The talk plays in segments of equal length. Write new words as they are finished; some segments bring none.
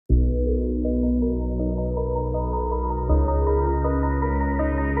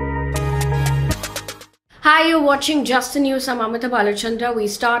Hi, you're watching Just the News. I'm Amita Balachandra. We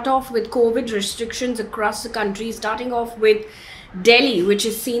start off with COVID restrictions across the country, starting off with Delhi, which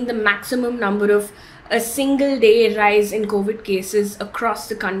has seen the maximum number of a single day rise in COVID cases across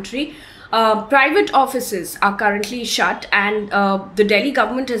the country. Private offices are currently shut, and the Delhi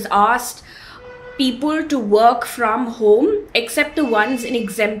government has asked people to work from home except the ones in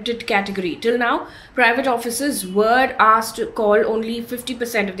exempted category. Till now, private offices were asked to call only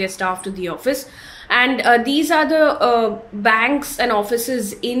 50% of their staff to the office. And these are the banks and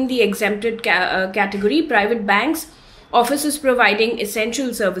offices in the exempted category: private banks, offices providing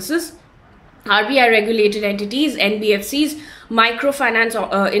essential services, RBI regulated entities, NBFCs, microfinance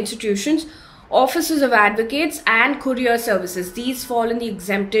institutions, offices of advocates, and courier services. These fall in the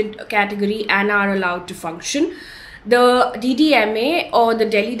exempted category and are allowed to function. The DDMA, or the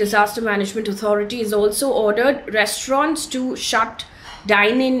Delhi Disaster Management Authority, has also ordered restaurants to shut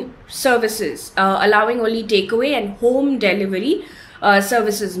dine-in services, allowing only takeaway and home delivery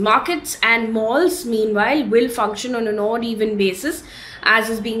services. Markets and malls, meanwhile, will function on an odd-even basis, as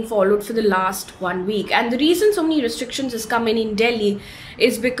is being followed for the last 1 week. And the reason so many restrictions has come in Delhi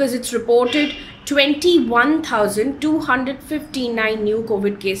is because it's reported 21,259 new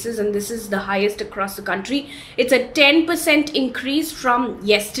COVID cases, and this is the highest across the country. It's a 10% increase from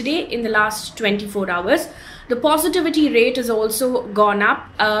yesterday in the last 24 hours. The positivity rate has also gone up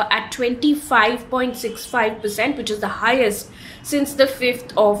at 25.65%, which is the highest since the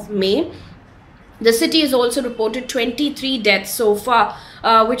 5th of May. The city has also reported 23 deaths so far,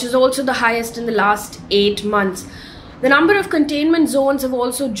 which is also the highest in the last 8 months. The number of containment zones have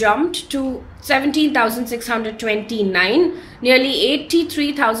also jumped to 17,629. Nearly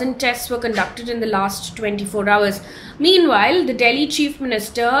 83,000 tests were conducted in the last 24 hours. Meanwhile, the Delhi Chief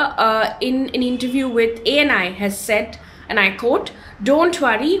Minister, in an interview with ANI, has said, and I quote, "Don't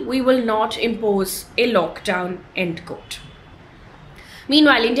worry, we will not impose a lockdown," end quote.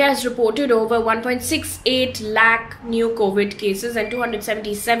 Meanwhile, India has reported over 1.68 lakh new COVID cases and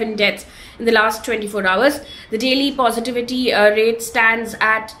 277 deaths in the last 24 hours. The daily positivity rate stands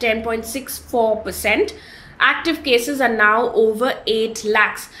at 10.64%. Active cases are now over 8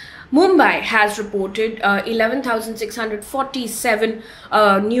 lakhs. Mumbai has reported 11,647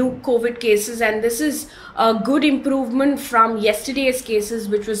 new COVID cases, and this is a good improvement from yesterday's cases,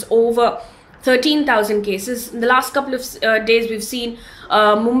 which was over 13,000 cases. In the last couple of days, we've seen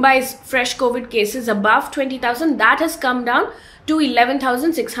Mumbai's fresh COVID cases above 20,000. That has come down to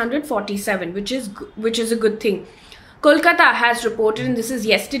 11,647, which is a good thing. Kolkata has reported, and this is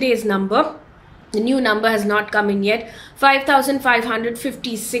yesterday's number, the new number has not come in yet,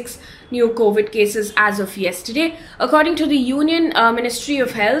 5,556 new COVID cases as of yesterday. According to the Union Ministry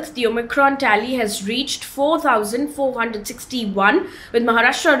of Health, the Omicron tally has reached 4,461, with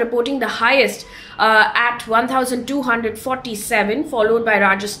Maharashtra reporting the highest at 1,247, followed by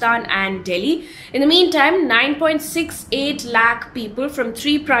Rajasthan and Delhi. In the meantime, 9.68 lakh people from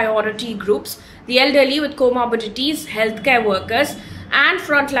 3 priority groups, the elderly with comorbidities, healthcare workers, and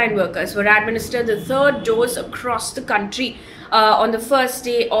frontline workers, were administered the 3rd dose across the country on the first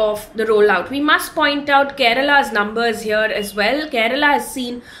day of the rollout. We must point out Kerala's numbers here as well. Kerala has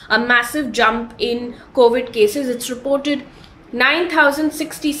seen a massive jump in COVID cases. It's reported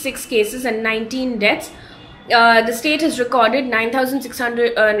 9,066 cases and 19 deaths. The state has recorded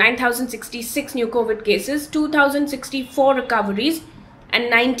 9,066 new COVID cases, 2,064 recoveries, and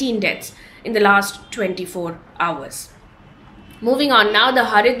 19 deaths in the last 24 hours. Moving on now, the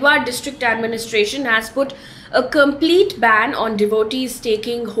Haridwar district administration has put a complete ban on devotees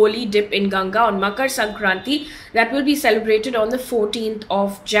taking holy dip in Ganga on Makar Sankranti, that will be celebrated on the 14th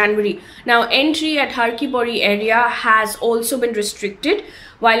of January. Now, entry at Harkipori area has also been restricted,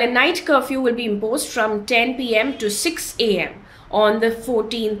 while a night curfew will be imposed from 10 p.m. to 6 a.m. on the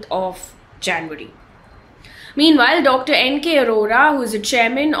 14th of January. Meanwhile, Dr. N.K. Arora, who is the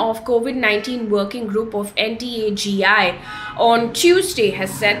chairman of COVID-19 working group of NTAGI, on Tuesday has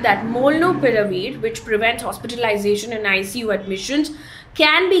said that Molnupiravir, which prevents hospitalization and ICU admissions,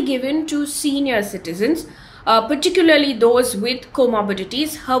 can be given to senior citizens, particularly those with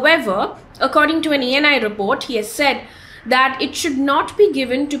comorbidities. However, according to an ANI report, he has said that it should not be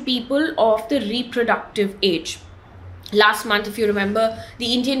given to people of the reproductive age. Last month, if you remember,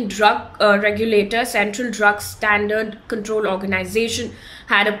 the Indian drug regulator, Central Drugs Standard Control Organization,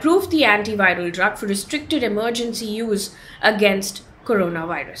 had approved the antiviral drug for restricted emergency use against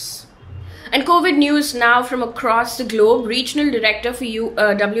coronavirus. And COVID news now from across the globe. Regional Director for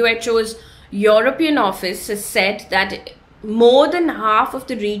WHO's European office has said that more than half of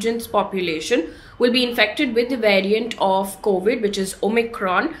the region's population will be infected with the variant of COVID, which is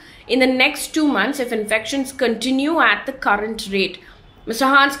Omicron, in the next 2 months if infections continue at the current rate. Mr.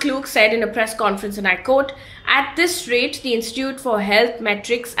 Hans Kluge said in a press conference, and I quote, "At this rate, the Institute for Health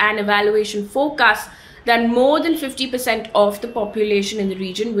Metrics and Evaluation forecasts that more than 50% of the population in the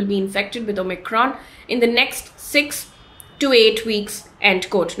region will be infected with Omicron in the next 6 to 8 weeks," end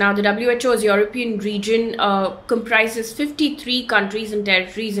quote. Now, the WHO's European region comprises 53 countries and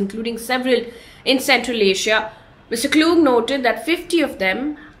territories, including several in Central Asia. Mr. Kluge noted that 50 of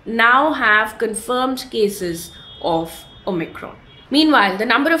them now have confirmed cases of Omicron. Meanwhile, the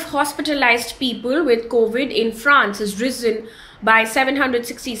number of hospitalized people with COVID in France has risen by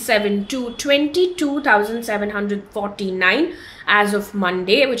 767 to 22,749 as of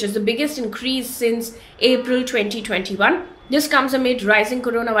Monday, which is the biggest increase since April 2021. This comes amid rising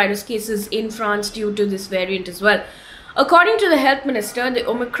coronavirus cases in France due to this variant as well. According to the health minister, the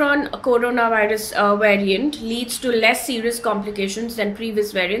Omicron coronavirus variant leads to less serious complications than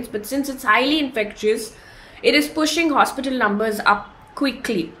previous variants, but since it's highly infectious, it is pushing hospital numbers up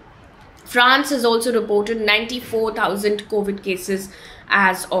quickly. France has also reported 94,000 COVID cases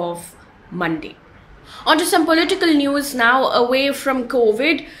as of Monday. On to some political news now away from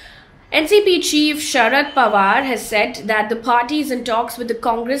COVID. NCP Chief Sharad Pawar has said that the party is in talks with the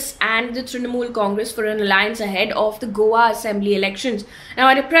Congress and the Trinamool Congress for an alliance ahead of the Goa Assembly elections. Now,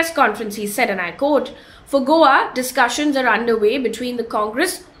 at a press conference, he said, and I quote, "For Goa, discussions are underway between the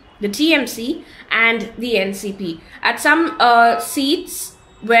Congress, the TMC and the NCP. At some seats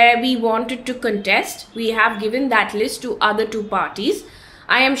where we wanted to contest, we have given that list to other two parties.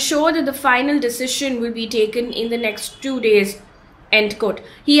 I am sure that the final decision will be taken in the next 2 days," end quote.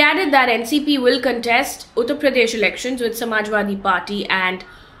 He added that NCP will contest Uttar Pradesh elections with Samajwadi Party and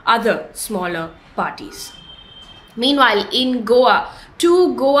other smaller parties. Meanwhile, in Goa,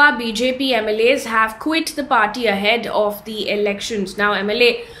 2 Goa BJP MLAs have quit the party ahead of the elections. Now,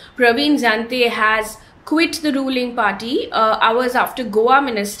 MLA Praveen Zante has quit the ruling party hours after Goa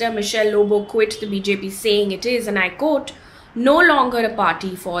Minister Michelle Lobo quit the BJP, saying it is, and I quote, "no longer a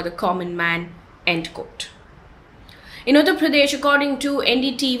party for the common man," end quote. In Uttar Pradesh, according to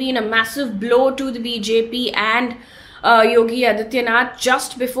NDTV, in a massive blow to the BJP and Yogi Adityanath,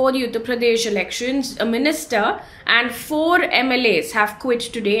 just before the Uttar Pradesh elections, a minister and 4 MLAs have quit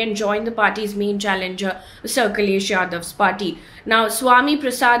today and joined the party's main challenger, Sir Akhilesh Yadav's party. Now, Swami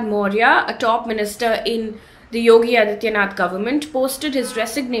Prasad Maurya, a top minister in the Yogi Adityanath government, posted his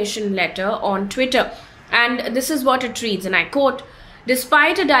resignation letter on Twitter. And this is what it reads, and I quote,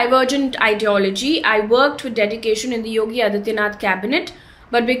 "Despite a divergent ideology, I worked with dedication in the Yogi Adityanath cabinet,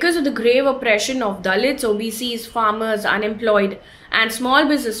 but because of the grave oppression of Dalits, OBCs, farmers, unemployed and small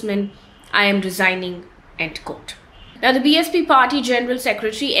businessmen, I am resigning," end quote. Now, the BSP Party General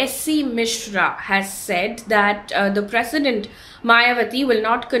Secretary S.C. Mishra has said that the President Mayawati will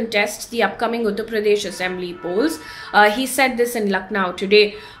not contest the upcoming Uttar Pradesh Assembly polls. He said this in Lucknow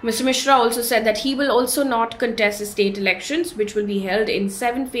today. Mr. Mishra also said that he will also not contest the state elections, which will be held in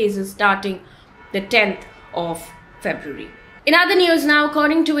 7 phases starting the 10th of February. In other news now,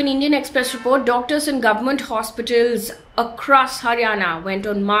 according to an Indian Express report, doctors in government hospitals across Haryana went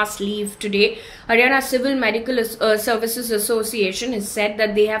on mass leave today. Haryana Civil Medical Services Association has said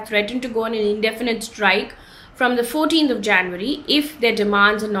that they have threatened to go on an indefinite strike from the 14th of January if their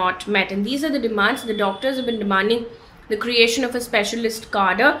demands are not met. And these are the demands. The doctors have been demanding the creation of a specialist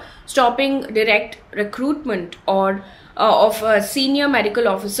cadre, stopping direct recruitment or of senior medical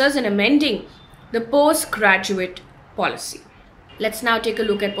officers, and amending the postgraduate policy. Let's now take a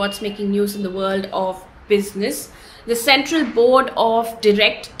look at what's making news in the world of business. The Central Board of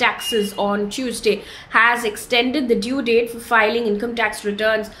Direct Taxes on Tuesday has extended the due date for filing income tax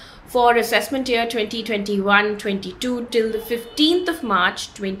returns for assessment year 2021-22 till the 15th of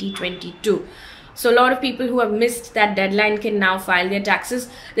March 2022. So a lot of people who have missed that deadline can now file their taxes.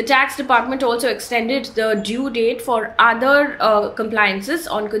 The tax department also extended the due date for other compliances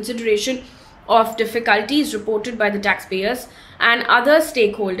on consideration of difficulties reported by the taxpayers and other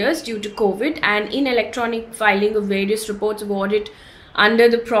stakeholders due to COVID and in electronic filing of various reports of audit under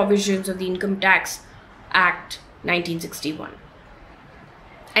the provisions of the Income Tax Act 1961.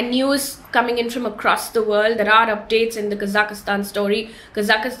 And news coming in from across the world, there are updates in the Kazakhstan story.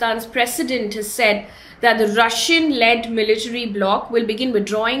 Kazakhstan's president has said that the Russian-led military bloc will begin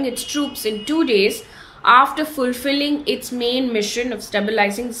withdrawing its troops in 2 days after fulfilling its main mission of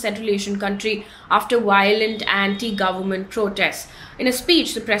stabilizing the Central Asian country after violent anti-government protests. In a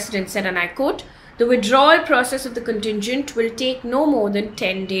speech, the president said, and I quote, "The withdrawal process of the contingent will take no more than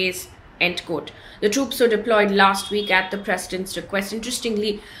 10 days, end quote. The troops were deployed last week at the president's request.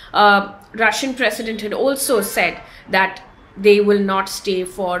 Interestingly, Russian president had also said that they will not stay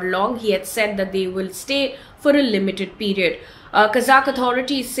for long. He had said that they will stay for a limited period. Kazakh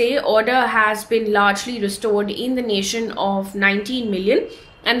authorities say order has been largely restored in the nation of 19 million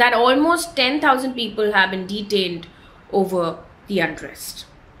and that almost 10,000 people have been detained over the unrest.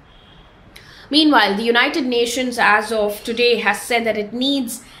 Meanwhile, the United Nations as of today has said that it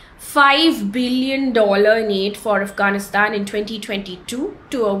needs $5 billion in aid for Afghanistan in 2022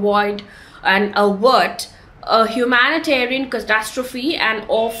 to avoid and avert a humanitarian catastrophe and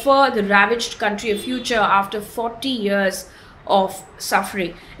offer the ravaged country a future after 40 years of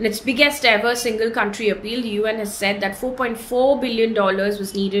suffering. In its biggest ever single country appeal, the UN has said that $4.4 billion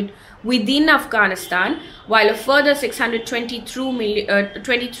was needed within Afghanistan, while a further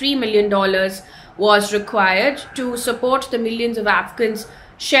 $623 million was required to support the millions of Afghans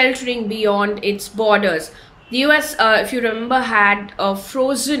sheltering beyond its borders. The US, if you remember, had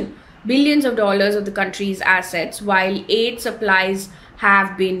frozen billions of dollars of the country's assets, while aid supplies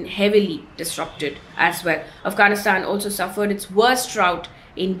have been heavily disrupted as well. Afghanistan also suffered its worst drought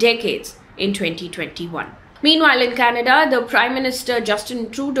in decades in 2021. Meanwhile, in Canada, the Prime Minister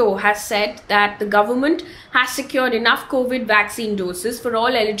Justin Trudeau has said that the government has secured enough COVID vaccine doses for all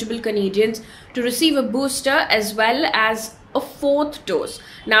eligible Canadians to receive a booster as well as a fourth dose.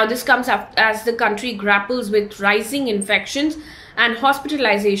 Now, this comes up as the country grapples with rising infections and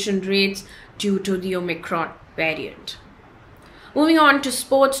hospitalization rates due to the Omicron variant. Moving on to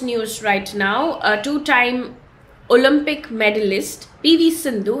sports news right now, a two-time Olympic medalist PV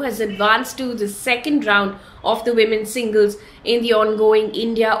Sindhu has advanced to the second round of the women's singles in the ongoing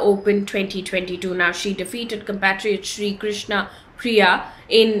India Open 2022. Now, she defeated compatriot Sri Krishna Priya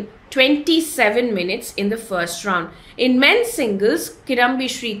in 27 minutes in the first round. In men's singles, Kirambi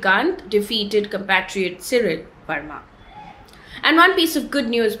Srikanth defeated compatriot Cyril Verma. And one piece of good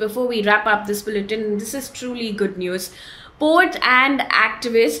news before we wrap up this bulletin, this is truly good news. Poet and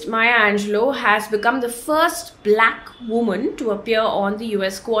activist Maya Angelou has become the first black woman to appear on the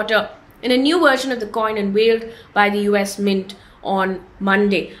US quarter in a new version of the coin unveiled by the US Mint on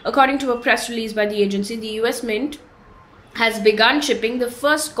Monday. According to a press release by the agency, the US Mint has begun shipping the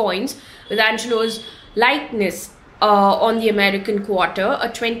first coins with Angelou's likeness on the American quarter, a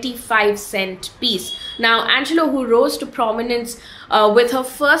 25-cent piece. Now, Angelou, who rose to prominence with her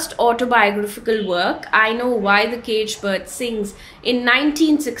first autobiographical work, I Know Why the Caged Bird Sings, in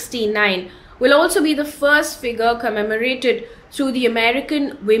 1969, will also be the first figure commemorated through the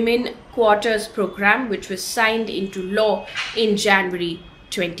American Women Quarters program, which was signed into law in January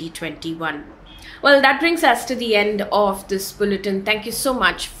 2021. Well, that brings us to the end of this bulletin. Thank you so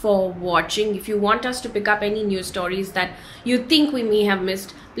much for watching. If you want us to pick up any news stories that you think we may have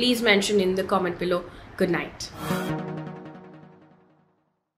missed, please mention in the comment below. Good night.